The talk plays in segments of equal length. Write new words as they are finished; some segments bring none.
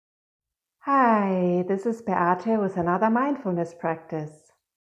Hi, this is Beate with another mindfulness practice.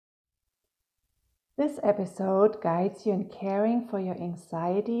 This episode guides you in caring for your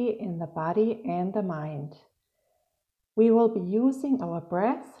anxiety in the body and the mind. We will be using our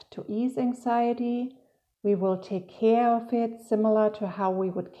breath to ease anxiety. We will take care of it similar to how we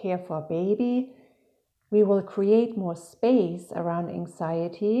would care for a baby. We will create more space around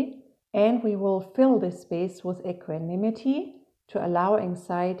anxiety, and we will fill this space with equanimity to allow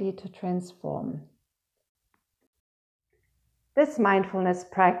anxiety to transform. This mindfulness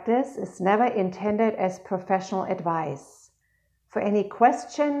practice is never intended as professional advice. For any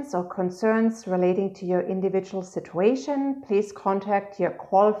questions or concerns relating to your individual situation, please contact your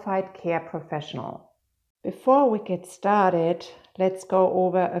qualified care professional. Before we get started, let's go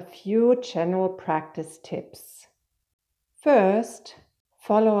over a few general practice tips. First,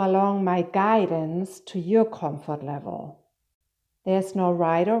 follow along my guidance to your comfort level. There's no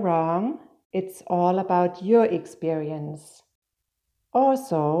right or wrong, it's all about your experience.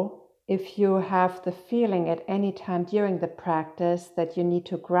 Also, if you have the feeling at any time during the practice that you need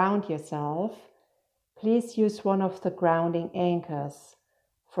to ground yourself, please use one of the grounding anchors.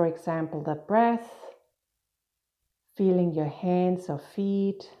 For example, the breath, feeling your hands or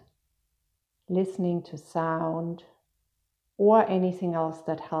feet, listening to sound, or anything else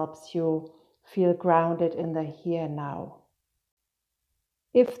that helps you feel grounded in the here and now.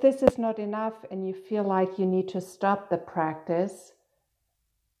 If this is not enough and you feel like you need to stop the practice,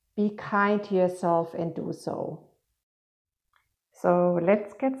 be kind to yourself and do so. So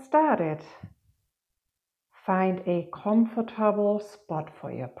let's get started. Find a comfortable spot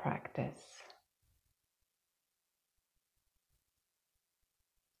for your practice.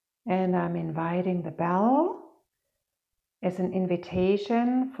 And I'm inviting the bell as an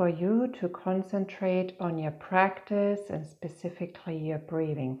invitation for you to concentrate on your practice and specifically your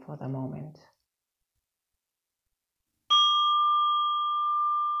breathing for the moment.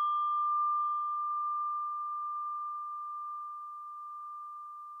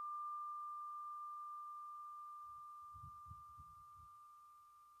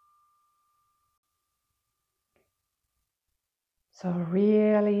 So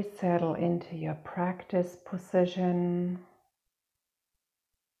really settle into your practice position.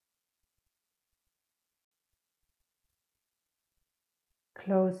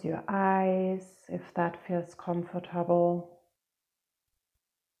 Close your eyes if that feels comfortable.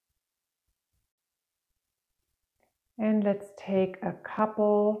 And let's take a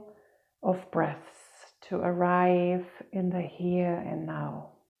couple of breaths to arrive in the here and now.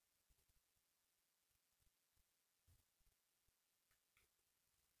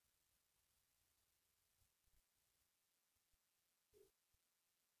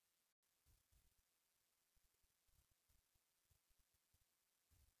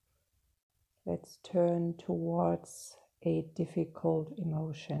 Let's turn towards a difficult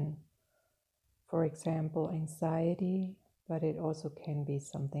emotion. For example, anxiety, but it also can be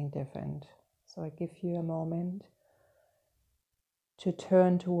something different. So I give you a moment to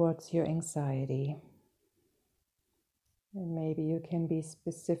turn towards your anxiety. And maybe you can be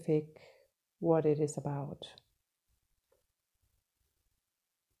specific what it is about.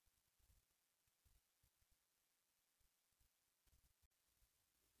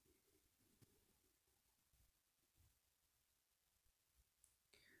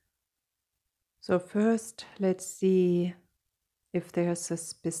 So first, let's see if there's a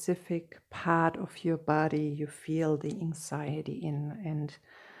specific part of your body you feel the anxiety in. And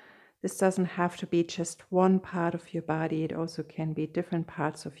this doesn't have to be just one part of your body. It also can be different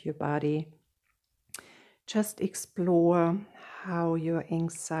parts of your body. Just explore how your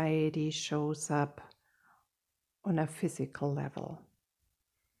anxiety shows up on a physical level.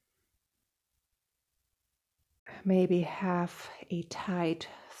 Maybe have a tight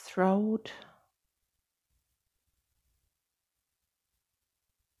throat.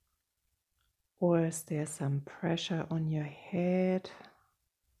 Or is there some pressure on your head?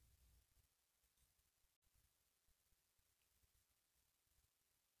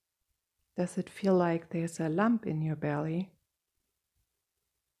 Does it feel like there's a lump in your belly?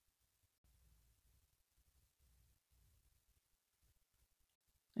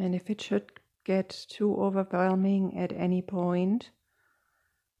 And if it should get too overwhelming at any point,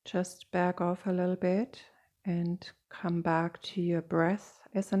 just back off a little bit and come back to your breath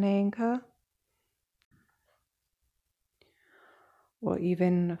as an anchor. Or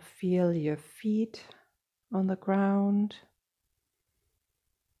even feel your feet on the ground.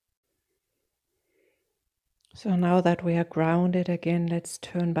 So now that we are grounded again, let's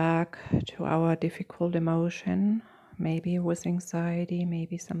turn back to our difficult emotion. maybe with anxiety,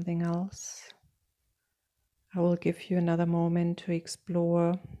 maybe something else. I will give you another moment to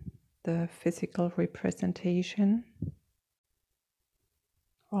explore the physical representation,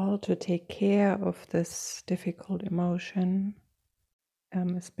 or to take care of this difficult emotion,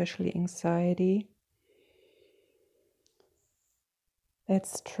 especially anxiety.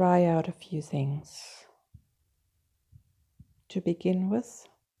 Let's try out a few things. To begin with,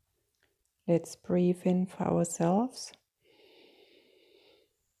 let's breathe in for ourselves,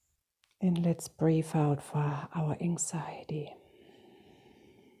 and let's breathe out for our anxiety.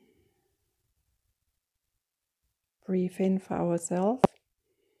 Breathe in for ourselves.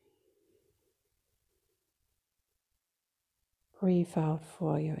 Breathe out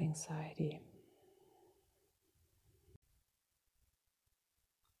for your anxiety.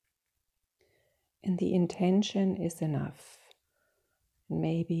 And the intention is enough.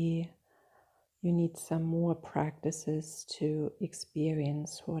 Maybe you need some more practices to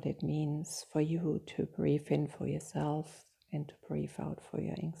experience what it means for you to breathe in for yourself and to breathe out for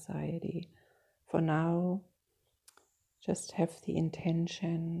your anxiety. For now, just have the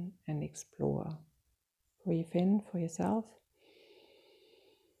intention and explore. Breathe in for yourself.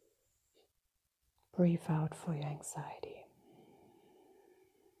 Breathe out for your anxiety.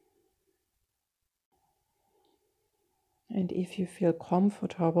 And if you feel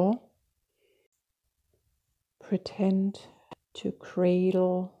comfortable, pretend to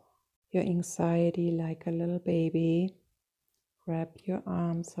cradle your anxiety like a little baby. Wrap your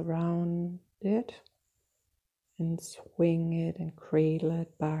arms around it and swing it and cradle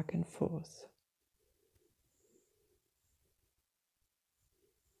it back and forth.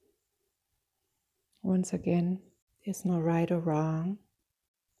 Once again, there's no right or wrong,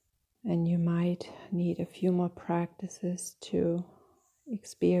 and you might need a few more practices to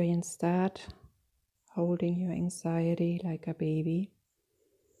experience that, holding your anxiety like a baby.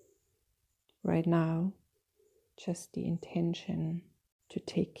 Right now, just the intention to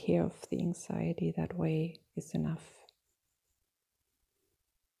take care of the anxiety that way is enough.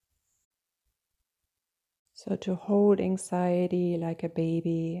 So to hold anxiety like a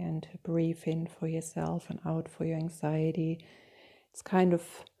baby and to breathe in for yourself and out for your anxiety, it's kind of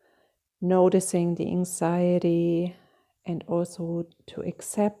noticing the anxiety and also to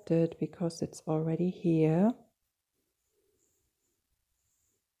accept it because it's already here.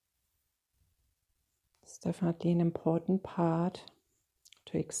 It's definitely an important part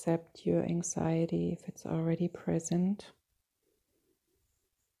to accept your anxiety if it's already present.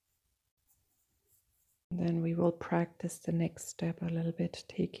 Then we will practice the next step a little bit,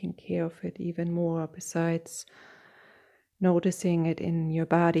 taking care of it even more, besides noticing it in your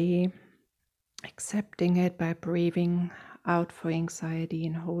body, accepting it by breathing out for anxiety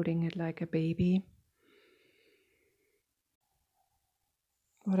and holding it like a baby.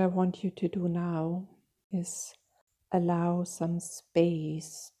 What I want you to do now is allow some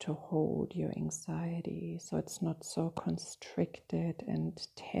space to hold your anxiety, so it's not so constricted and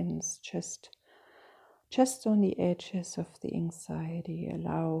tense, just on the edges of the anxiety.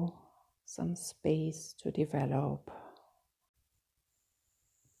 Allow some space to develop.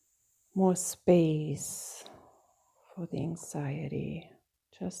 More space for the anxiety,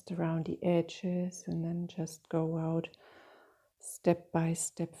 just around the edges, and then just go out step by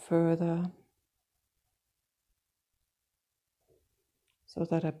step further, so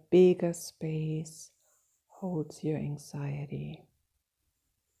that a bigger space holds your anxiety.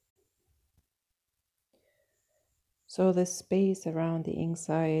 So the space around the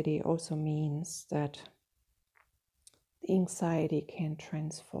anxiety also means that the anxiety can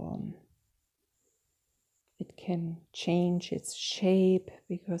transform. It can change its shape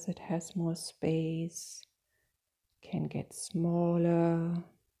because it has more space, can get smaller,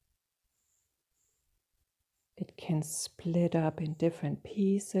 it can split up in different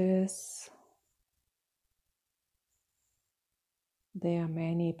pieces. There are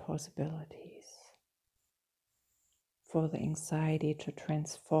many possibilities for the anxiety to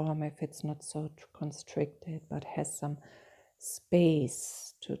transform if it's not so constricted, but has some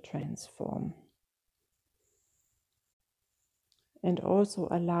space to transform. And also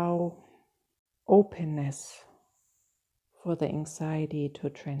allow openness for the anxiety to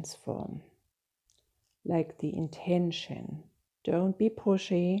transform. Like the intention. Don't be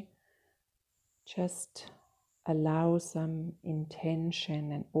pushy, just allow some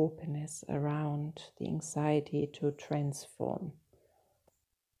intention and openness around the anxiety to transform.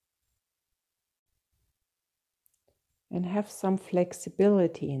 And have some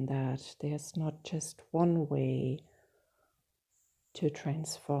flexibility in that. There's not just one way to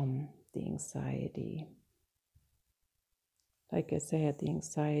transform the anxiety. Like I said, the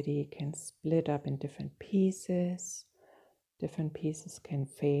anxiety can split up in different pieces. Different pieces can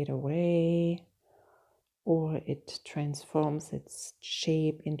fade away, or it transforms its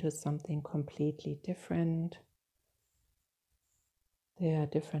shape into something completely different. There are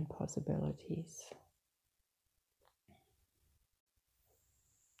different possibilities.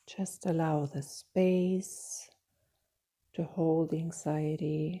 Just allow the space to hold the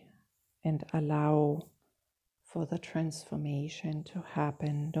anxiety and allow for the transformation to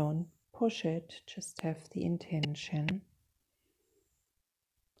happen. Don't push it, just have the intention.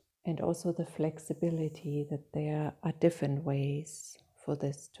 And also the flexibility that there are different ways for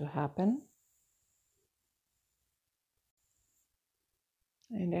this to happen.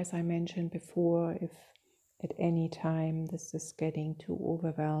 And as I mentioned before, if at any time this is getting too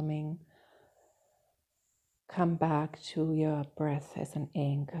overwhelming, come back to your breath as an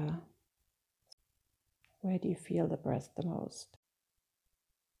anchor. Where do you feel the breath the most?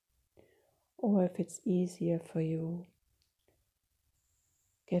 Or if it's easier for you,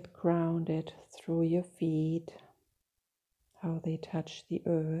 get grounded through your feet, how they touch the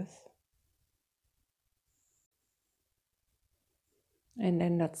earth. And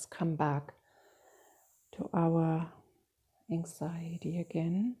then let's come back to our anxiety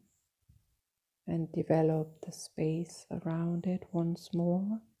again and develop the space around it once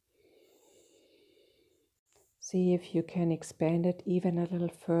more. See if you can expand it even a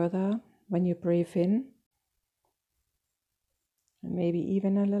little further when you breathe in. And maybe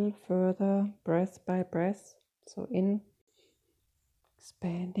even a little further, breath by breath. So in,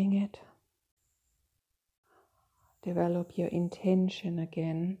 expanding it. Develop your intention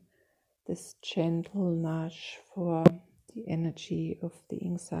again, this gentle nudge for the energy of the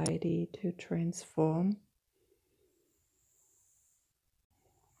anxiety to transform.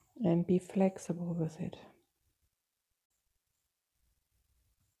 And be flexible with it.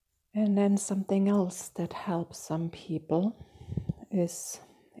 And then something else that helps some people is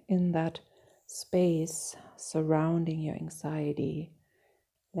in that space surrounding your anxiety,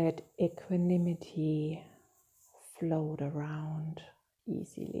 let equanimity float around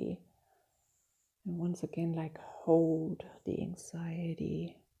easily. And once again, like hold the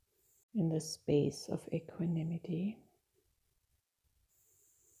anxiety in the space of equanimity.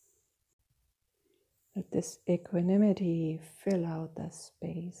 Let this equanimity fill out the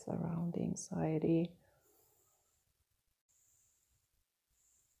space around the anxiety.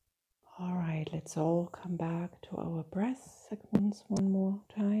 All right, let's all come back to our breath one more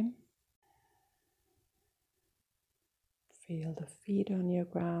time. Feel the feet on your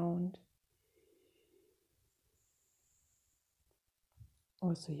ground.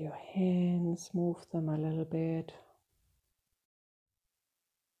 Also your hands, move them a little bit.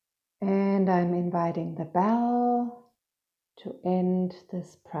 And I'm inviting the bell to end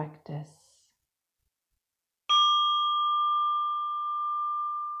this practice.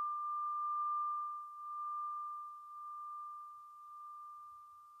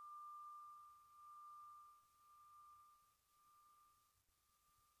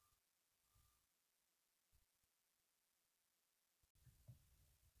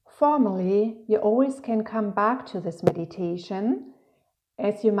 Formally, you always can come back to this meditation,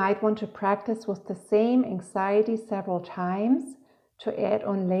 as you might want to practice with the same anxiety several times to add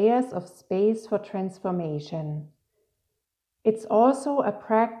on layers of space for transformation. It's also a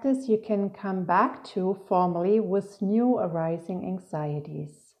practice you can come back to formally with new arising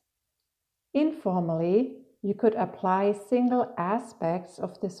anxieties. Informally, you could apply single aspects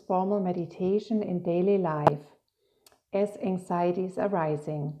of this formal meditation in daily life as anxieties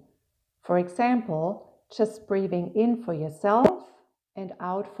arising. For example, just breathing in for yourself and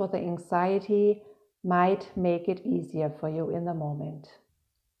out for the anxiety might make it easier for you in the moment.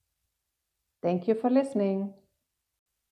 Thank you for listening.